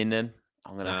beat Minen.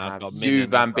 I'm going to have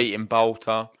Juvan beating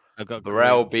Bolter. I've got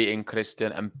Burrell beating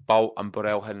Kristen, and Bolt and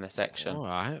Burrell heading the section. All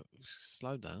right,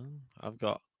 slow down.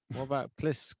 What about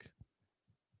Plisk?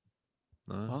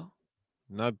 No. What?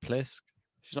 No Plisk?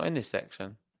 She's not in this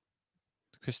section.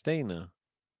 Christina.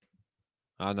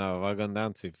 I know. Have I gone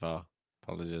down too far?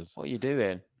 Apologies. What are you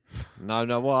doing? No.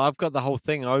 Well, I've got the whole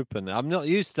thing open. I'm not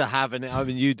used to having it. I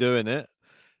mean, you doing it.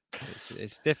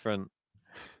 It's different.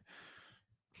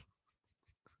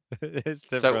 It's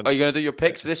different. So, are you going to do your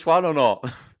picks for this one or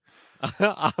not?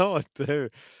 I would do.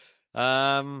 Who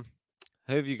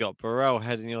have you got? Burrell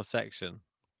heading your section.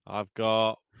 I've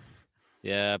got,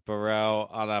 Burrell.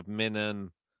 I'll have Minen.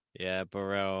 Yeah,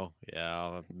 Burrell. Yeah,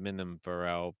 I'll have Minen,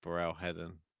 Burrell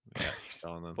heading. Yeah,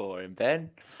 boring, Ben.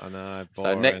 I know.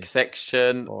 Boring. So next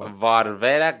section,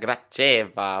 Varvara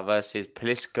Gracheva versus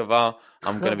Pliskova.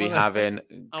 I'm going to be having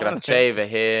Gracheva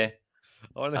here.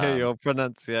 I want to hear your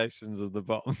pronunciations of the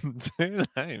bottom two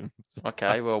names.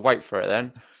 Okay, well, wait for it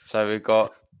then. So we've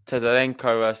got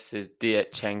Tezarenko versus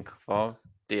Diachenko.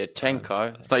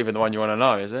 It's not even the one you want to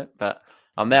know, is it? But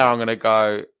I'm going to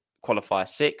go qualifier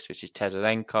 6, which is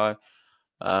Tezarenko.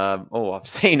 I've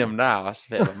seen him now. That's a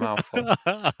bit of a mouthful.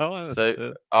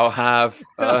 So I'll have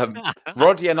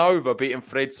Rodionova beating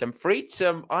Fritzem.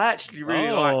 Fritzem, I actually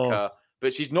really like her,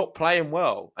 but she's not playing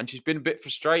well, and she's been a bit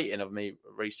frustrating of me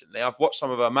recently. I've watched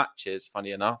some of her matches,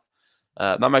 funny enough.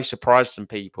 That may surprise some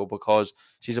people because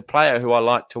she's a player who I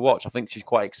like to watch. I think she's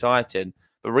quite exciting,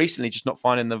 but recently just not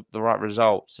finding the right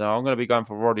result. So I'm going to be going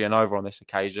for Rodionova on this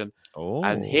occasion.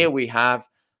 And here we have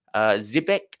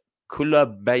Zibek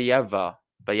Kulabayeva,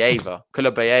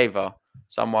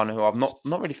 someone who I'm not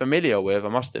really familiar with, I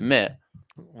must admit.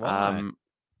 Right.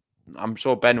 I'm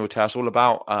sure Ben will tell us all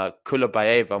about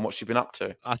Kulabayeva and what she's been up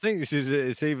to. I think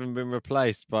it's even been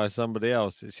replaced by somebody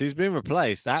else. She's been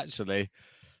replaced, actually.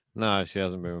 No, she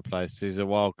hasn't been replaced. She's a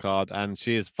wild card, and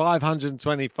she is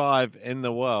 525 in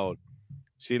the world.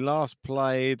 She last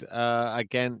played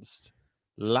against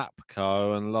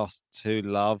Lapko and lost to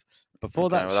Love. Before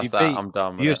she beat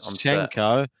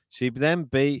Yushchenko. She then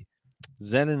beat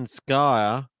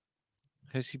Zelenskaya.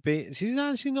 Who she beat? She's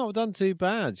actually not done too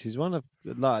bad. She's one of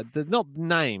not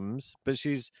names, but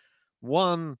she's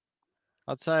won.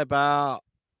 I'd say about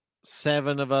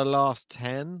 7 of her last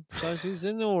 10. So she's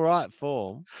in all right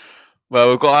form. Well,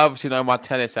 we've got to obviously know my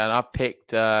tennis, and I've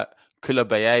picked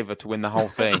Kulabayeva to win the whole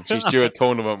thing. She's due a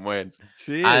tournament win.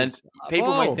 She is. And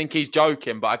people may think he's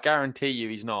joking, but I guarantee you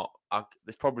he's not.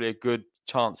 There's probably a good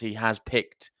chance he has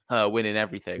picked her winning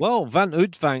everything. Well, Van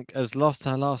Uytvanck has lost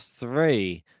her last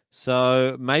 3.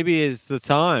 So maybe it's the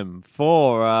time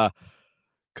for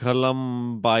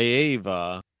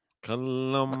Kolumbayeva.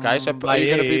 Okay, so are you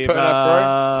going to be putting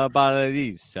her through?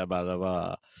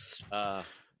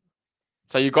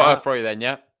 So you got her through then,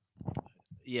 yeah?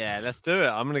 Yeah, let's do it.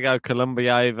 I'm going to go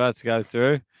Kolumbayeva to go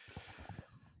through.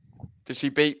 Did she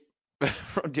beat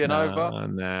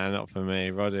Rodionova? No, not for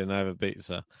me. Rodionova beats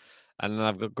her. And then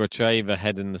I've got Gracheva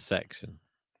heading the section.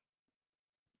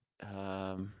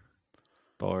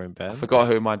 Boring, Ben. I forgot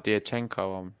who my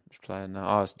Diachenko was playing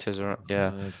now. Oh, it's Tizzer.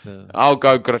 Yeah. I'll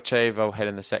go Gracheva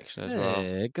heading the section as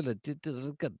well.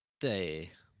 Good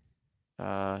day.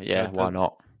 Yeah, why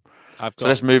not? So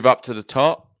let's move up to the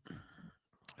top.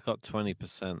 I've got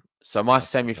 20%. So my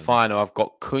semi-final, I've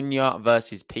got Cunha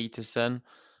versus Peterson.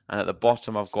 And at the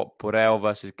bottom, I've got Burrell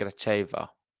versus Gracheva.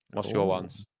 What's your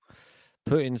ones?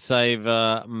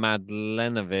 Putintseva,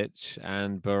 Madlenovic,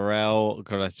 and Burrell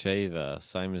Gracheva.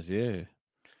 Same as you.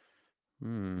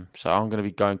 So I'm going to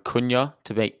be going Cunha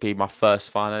to be my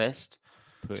first finalist.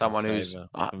 Someone who's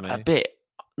a bit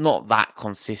not that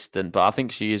consistent, but I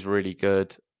think she is really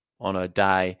good on her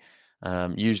day.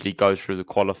 Usually goes through the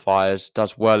qualifiers,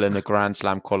 does well in the Grand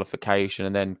Slam qualification,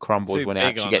 and then crumbles when it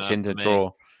actually gets into the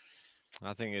draw.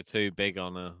 I think you're too big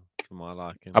on her for my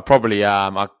liking. I probably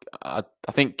am. I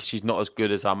think she's not as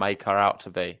good as I make her out to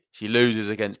be. She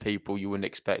loses against people you wouldn't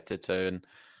expect her to, and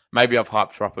maybe I've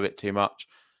hyped her up a bit too much.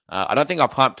 I don't think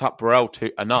I've hyped up Burrell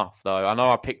enough, though. I know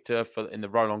I picked her in the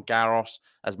Roland Garros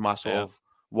as my sort of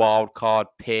wild card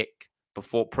pick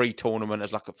before pre-tournament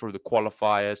as through the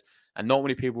qualifiers, and not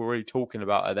many people were really talking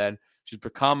about her then. She's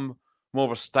become more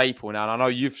of a staple now, and I know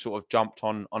you've sort of jumped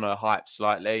on her hype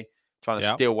slightly, trying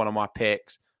to steal one of my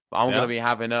picks, but I'm going to be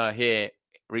having her here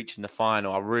reaching the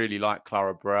final. I really like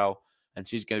Clara Burrell, and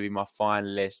she's going to be my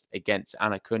finalist against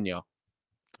Anna Cunha.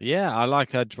 Yeah, I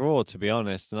like her draw, to be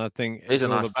honest. And I think it's a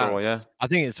nice draw, yeah. I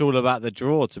think it's all about the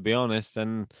draw, to be honest.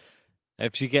 And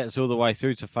if she gets all the way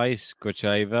through to face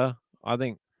Gracheva, I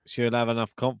think she'll have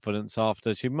enough confidence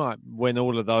after. She might win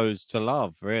all of those to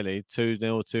love, really. 2-0,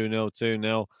 2-0,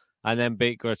 2-0, and then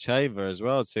beat Gracheva as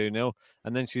well, 2-0.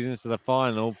 And then she's into the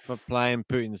final for playing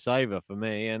Putin Saver for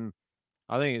me. And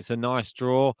I think it's a nice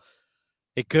draw.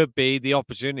 It could be the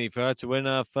opportunity for her to win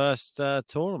her first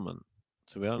tournament,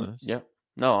 to be honest. Yeah.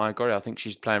 No, I agree. I think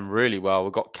she's playing really well.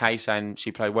 We've got Kay saying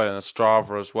she played well in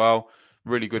Ostrava as well.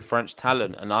 Really good French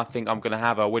talent. And I think I'm going to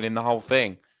have her winning the whole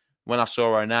thing. When I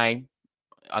saw her name,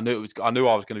 I knew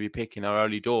I was going to be picking her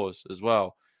early doors as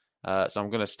well. So I'm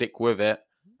going to stick with it.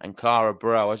 And Clara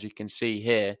Burel, as you can see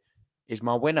here, is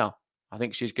my winner. I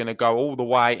think she's going to go all the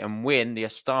way and win the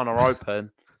Astana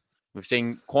Open. We've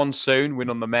seen Kwon Soon win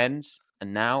on the men's,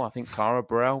 and now I think Clara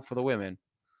Burel for the women.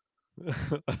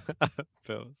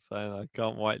 Phil saying I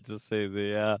can't wait to see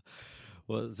the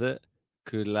what is it?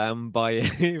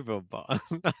 Kulambayeva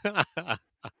button.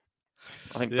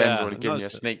 I think Ben's already given you a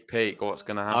sneak peek of what's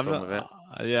going to happen with it.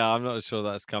 I'm not sure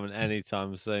that's coming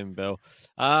anytime soon, Bill.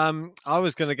 I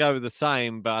was going to go with the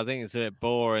same, but I think it's a bit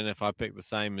boring if I pick the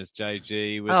same as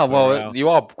JG. With Burel. You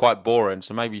are quite boring,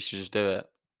 so maybe you should just do it.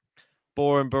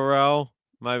 Boring Burel.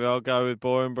 Maybe I'll go with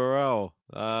Boring Burel.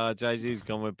 JG's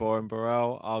gone with Boring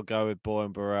Burel. I'll go with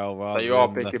Boring Burel. So you are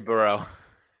picking Burel.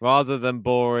 Rather than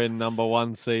boring number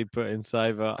 1 seed put in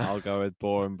Saver, I'll go with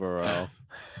Boring Burel.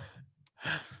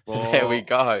 There we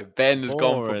go. Ben's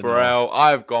gone for Burel.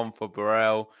 I've gone for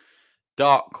Burel.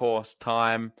 Dark horse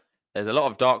time. There's a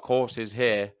lot of dark horses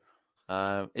here.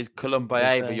 Is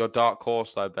Kulambayeva your dark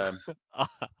horse, though, Ben?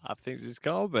 I think she's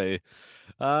got to be.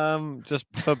 Just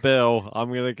for Bill, I'm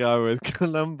going to go with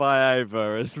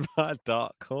Kulambayeva as my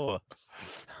dark horse.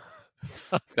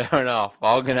 Fair enough.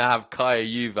 I'm going to have Kaya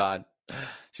Yuvan.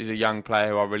 She's a young player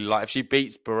who I really like. If she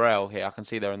beats Burel here, I can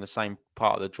see they're in the same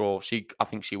part of the draw. I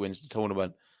think she wins the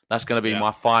tournament. That's going to be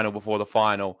my final before the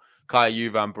final. Kaya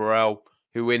Yuvan Burel,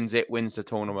 who wins it, wins the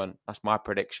tournament. That's my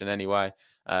prediction anyway.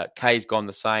 Kay's gone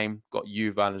the same. Got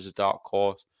Yuvan as a dark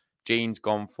horse. Jean's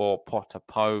gone for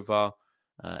Potapova.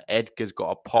 Edgar's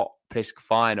got a Pot Plisk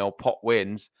final. Pot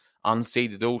wins.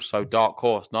 Unseeded also dark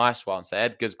horse. Nice one. So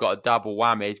Edgar's got a double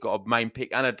whammy. He's got a main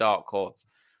pick and a dark horse.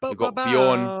 We've got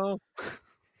Bjorn.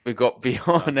 We've got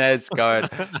Bjorn going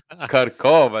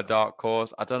Kurkova dark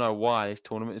horse. I don't know why this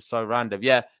tournament is so random.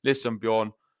 Yeah, listen,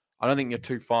 Bjorn. I don't think you're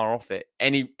too far off it.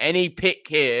 Any pick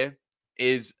here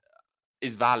is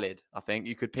valid. I think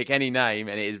you could pick any name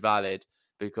and it is valid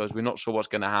because we're not sure what's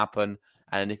going to happen.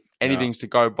 And if anything's to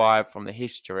go by from the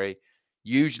history,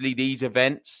 usually these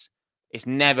events, it's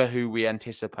never who we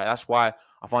anticipate. That's why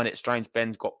I find it strange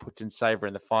Ben's got put in Saver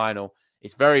in the final.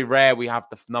 It's very rare we have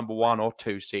the number 1 or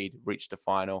 2 seed reach the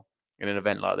final in an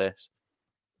event like this.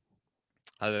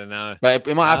 I don't know. But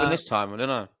it might happen this time. I don't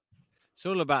know. It's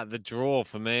all about the draw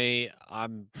for me.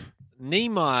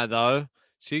 Niemeyer, though,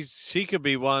 she could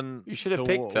be one. You should have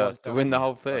picked her to win the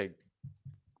whole thing.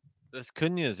 There's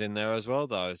Cunha's in there as well,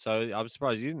 though. So I'm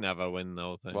surprised you didn't have her win the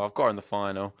whole thing. Well, I've got her in the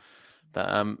final.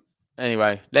 But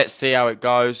anyway, let's see how it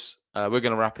goes. We're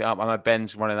going to wrap it up. I know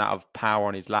Ben's running out of power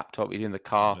on his laptop. He's in the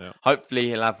car. Yeah. Hopefully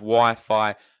he'll have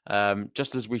Wi-Fi.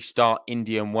 Just as we start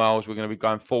Indian Wells, we're going to be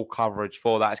going full coverage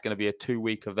for that. It's going to be a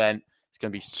 2-week event. It's going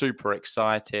to be super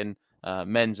exciting,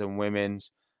 men's and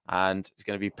women's. And there's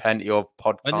going to be plenty of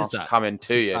podcasts coming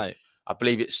to you. I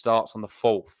believe it starts on the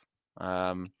 4th.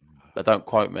 But don't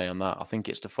quote me on that. I think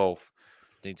it's the 4th.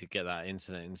 Need to get that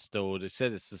internet installed. It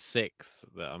said it's the 6th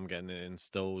that I'm getting it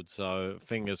installed. So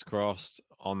fingers crossed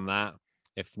on that.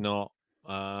 If not,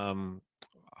 I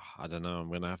don't know. I'm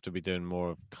going to have to be doing more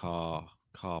of car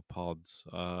pods.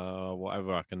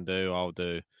 Whatever I can do, I'll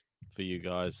do for you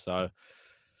guys. So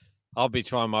I'll be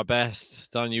trying my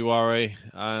best. Don't you worry.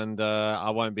 And I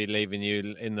won't be leaving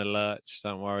you in the lurch.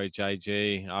 Don't worry,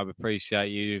 JG. I appreciate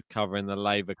you covering the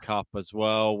Laver Cup as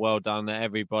well. Well done to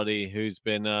everybody who's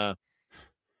been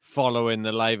following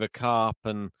the Laver Cup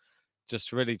and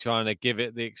just really trying to give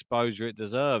it the exposure it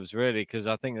deserves, really, because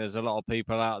I think there's a lot of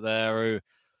people out there who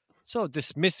sort of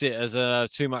dismiss it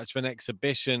as too much of an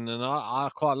exhibition. And I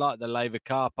quite like the Laver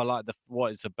Cup. I like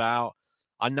what it's about.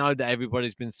 I know that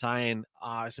everybody's been saying,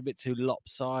 it's a bit too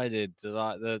lopsided.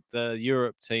 Like the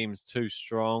Europe team's too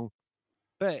strong.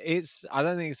 But I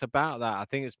don't think it's about that. I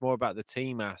think it's more about the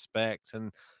team aspect.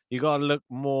 And you got to look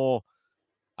more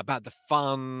about the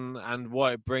fun and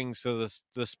what it brings to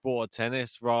the sport of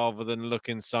tennis rather than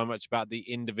looking so much about the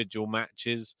individual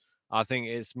matches. I think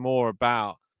it's more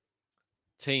about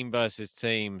team versus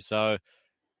team. So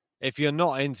if you're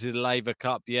not into the Laver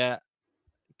Cup yet,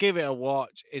 give it a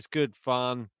watch. It's good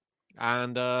fun,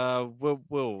 and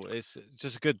it's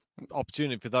just a good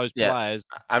opportunity for those players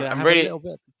to have a little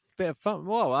bit bit of fun.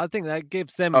 Well, I think that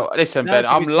gives them. Oh, listen, Ben,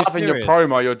 I'm loving your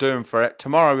promo you're doing for it.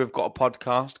 Tomorrow we've got a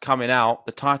podcast coming out.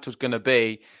 The title's going to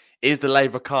be "Is the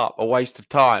Labour Cup a Waste of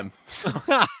Time?" So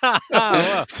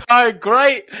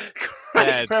great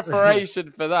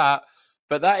preparation for that.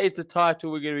 But that is the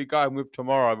title we're going to be going with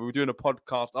tomorrow. We're doing a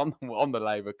podcast on the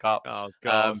Labour Cup. Oh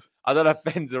God! I don't know if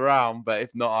Ben's around, but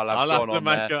if not, I'll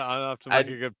have to make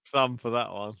a good thumb for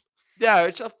that one. Yeah,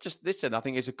 it's just listen. I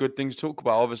think it's a good thing to talk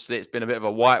about. Obviously, it's been a bit of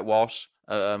a whitewash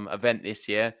event this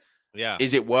year. Yeah,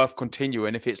 is it worth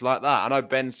continuing if it's like that? I know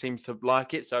Ben seems to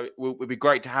like it, so it would be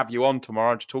great to have you on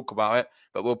tomorrow to talk about it.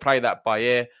 But we'll play that by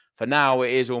ear. For now,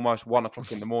 it is almost 1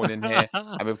 o'clock in the morning here,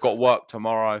 and we've got work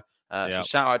tomorrow. So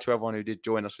shout out to everyone who did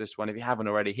join us for this one. If you haven't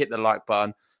already, hit the like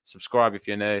button, subscribe if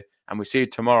you're new, and we'll see you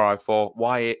tomorrow for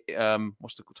why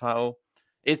what's the title?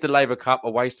 Is the Labour Cup a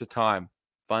waste of time?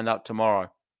 Find out tomorrow.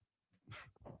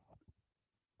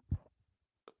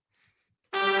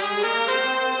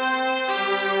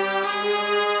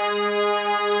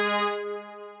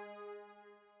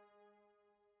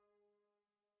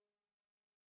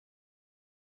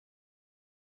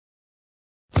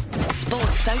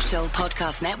 Sports Social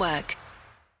Podcast Network.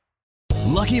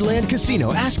 Lucky Land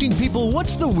Casino, asking people,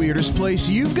 what's the weirdest place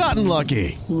you've gotten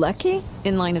lucky? Lucky?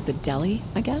 In line at the deli,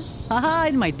 I guess? Aha,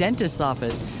 in my dentist's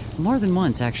office. More than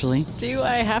once, actually. Do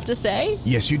I have to say?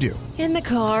 Yes, you do. In the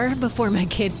car before my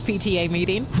kids' PTA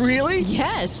meeting. Really?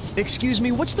 Yes. Excuse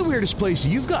me, what's the weirdest place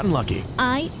you've gotten lucky?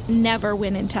 I never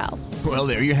win and tell. Well,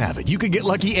 there you have it. You can get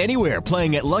lucky anywhere,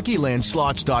 playing at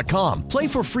LuckyLandSlots.com. Play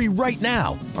for free right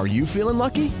now. Are you feeling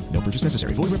lucky? No purchase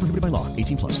necessary. Void where prohibited by law.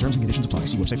 18+. Terms and conditions apply.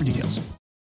 See website for details.